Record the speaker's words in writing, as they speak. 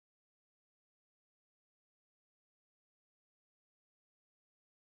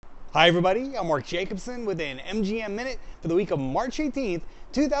Hi everybody, I'm Mark Jacobson with an MGM Minute for the week of March 18th,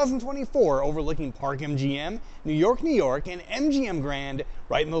 2024, overlooking Park MGM, New York, and MGM Grand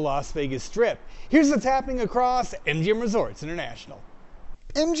right in the Las Vegas Strip. Here's what's happening across MGM Resorts International.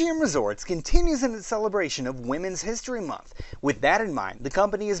 MGM Resorts continues in its celebration of Women's History Month. With that in mind, the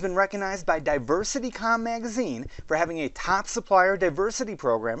company has been recognized by DiversityCom magazine for having a top supplier diversity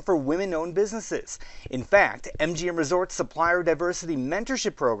program for women-owned businesses. In fact, MGM Resorts Supplier Diversity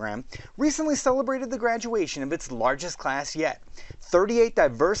Mentorship Program recently celebrated the graduation of its largest class yet. 38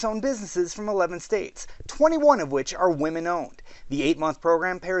 diverse-owned businesses from 11 states, 21 of which are women-owned. The 8-month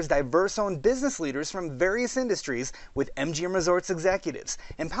program pairs diverse-owned business leaders from various industries with MGM Resorts executives,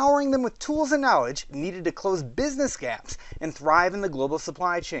 empowering them with tools and knowledge needed to close business gaps and thrive in the global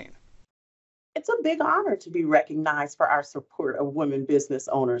supply chain. It's a big honor to be recognized for our support of women business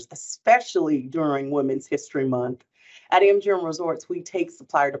owners, especially during Women's History Month. At MGM Resorts, we take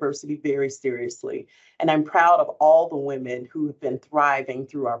supplier diversity very seriously, and I'm proud of all the women who have been thriving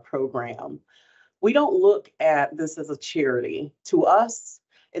through our program. We don't look at this as a charity. To us,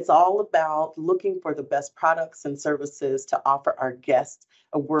 it's all about looking for the best products and services to offer our guests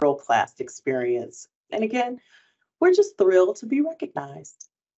a world-class experience. And again, we're just thrilled to be recognized.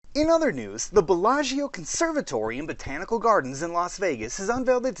 In other news, the Bellagio Conservatory in Botanical Gardens in Las Vegas has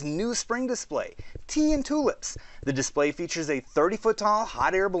unveiled its new spring display, Tea and Tulips. The display features a 30-foot-tall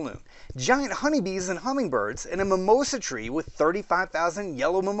hot air balloon, giant honeybees and hummingbirds, and a mimosa tree with 35,000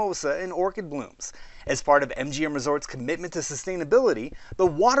 yellow mimosa and orchid blooms. As part of MGM Resorts' commitment to sustainability, the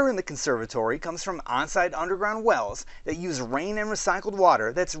water in the conservatory comes from on-site underground wells that use rain and recycled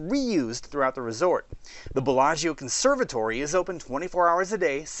water that's reused throughout the resort. The Bellagio Conservatory is open 24 hours a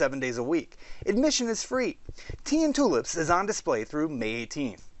day, 7 days a week. Admission is free. Tea and Tulips is on display through May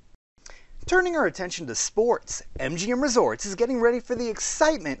 18th. Turning our attention to sports, MGM Resorts is getting ready for the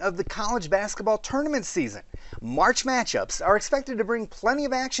excitement of the college basketball tournament season. March matchups are expected to bring plenty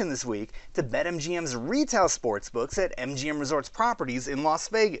of action this week to BetMGM's retail sportsbooks at MGM Resorts properties in Las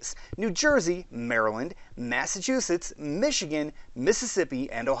Vegas, New Jersey, Maryland, Massachusetts, Michigan,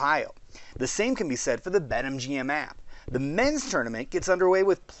 Mississippi, and Ohio. The same can be said for the BetMGM app. The men's tournament gets underway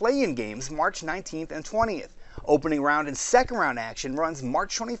with play-in games March 19th and 20th. Opening round and second round action runs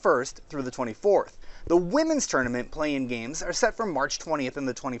March 21st through the 24th. The women's tournament play-in games are set for March 20th and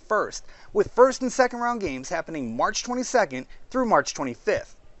the 21st, with first and second round games happening March 22nd through March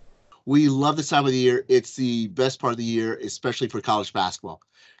 25th. We love this time of the year. It's the best part of the year, especially for college basketball.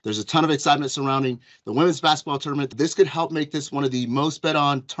 There's a ton of excitement surrounding the women's basketball tournament. This could help make this one of the most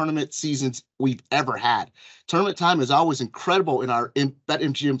bet-on tournament seasons we've ever had. Tournament time is always incredible in our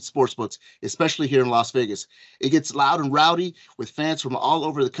BetMGM sportsbooks, especially here in Las Vegas. It gets loud and rowdy with fans from all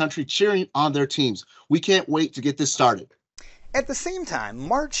over the country cheering on their teams. We can't wait to get this started. At the same time,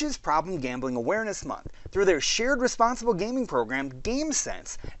 March is Problem Gambling Awareness Month. Through their shared responsible gaming program,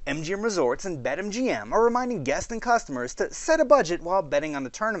 GameSense, MGM Resorts and BetMGM are reminding guests and customers to set a budget while betting on the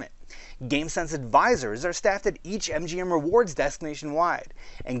tournament. GameSense advisors are staffed at each MGM Rewards desk nationwide,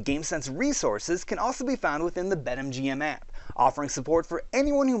 and GameSense resources can also be found within the BetMGM app, offering support for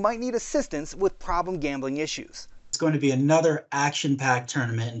anyone who might need assistance with problem gambling issues. It's going to be another action-packed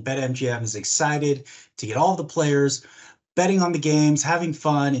tournament, and BetMGM is excited to get all the players betting on the games, having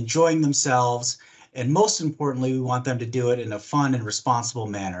fun, enjoying themselves, and most importantly, we want them to do it in a fun and responsible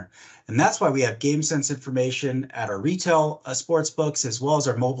manner. And that's why we have GameSense information at our retail sportsbooks as well as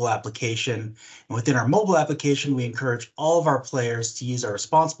our mobile application. And within our mobile application, we encourage all of our players to use our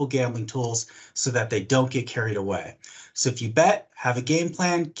responsible gambling tools so that they don't get carried away. So if you bet, have a game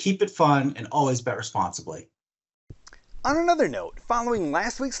plan, keep it fun, and always bet responsibly. On another note, following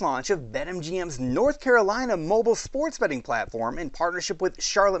last week's launch of BetMGM's North Carolina mobile sports betting platform in partnership with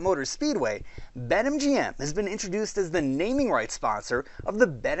Charlotte Motor Speedway, BetMGM has been introduced as the naming rights sponsor of the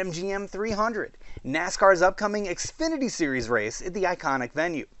BetMGM 300, NASCAR's upcoming Xfinity Series race at the iconic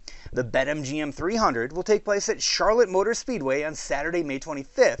venue. The BetMGM 300 will take place at Charlotte Motor Speedway on Saturday, May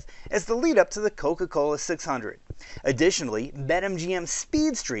 25th as the lead-up to the Coca-Cola 600. Additionally, BetMGM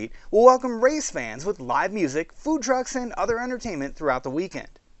Speed Street will welcome race fans with live music, food trucks, and other entertainment throughout the weekend.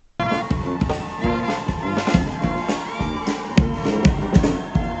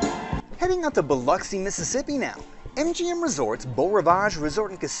 Heading out to Biloxi, Mississippi now. MGM Resorts Beau Rivage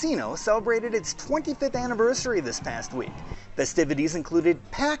Resort and Casino celebrated its 25th anniversary this past week. Festivities included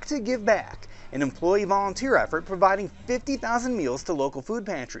Pack to Give Back, an employee volunteer effort providing 50,000 meals to local food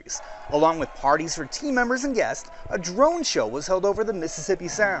pantries. Along with parties for team members and guests, a drone show was held over the Mississippi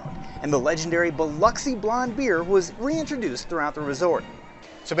Sound, and the legendary Biloxi Blonde beer was reintroduced throughout the resort.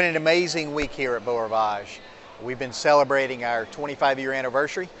 It's been an amazing week here at Beau Rivage. We've been celebrating our 25-year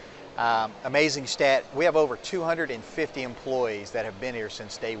anniversary. Amazing stat, we have over 250 employees that have been here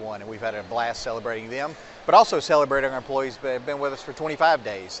since day one, and we've had a blast celebrating them, but also celebrating our employees that have been with us for 25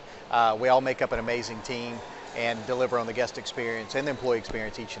 days. We all make up an amazing team and deliver on the guest experience and the employee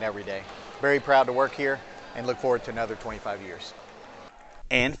experience each and every day. Very proud to work here and look forward to another 25 years.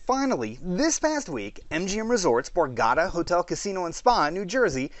 And finally, this past week, MGM Resorts Borgata Hotel, Casino and Spa in New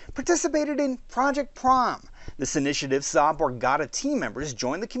Jersey participated in Project Prom. This initiative saw Borgata team members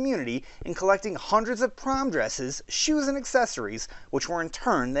join the community in collecting hundreds of prom dresses, shoes, and accessories, which were in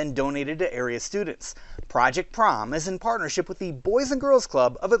turn then donated to area students. Project Prom is in partnership with the Boys and Girls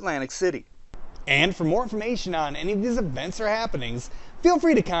Club of Atlantic City. And for more information on any of these events or happenings, feel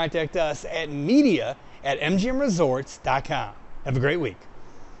free to contact us at media@mgmresorts.com. Have a great week.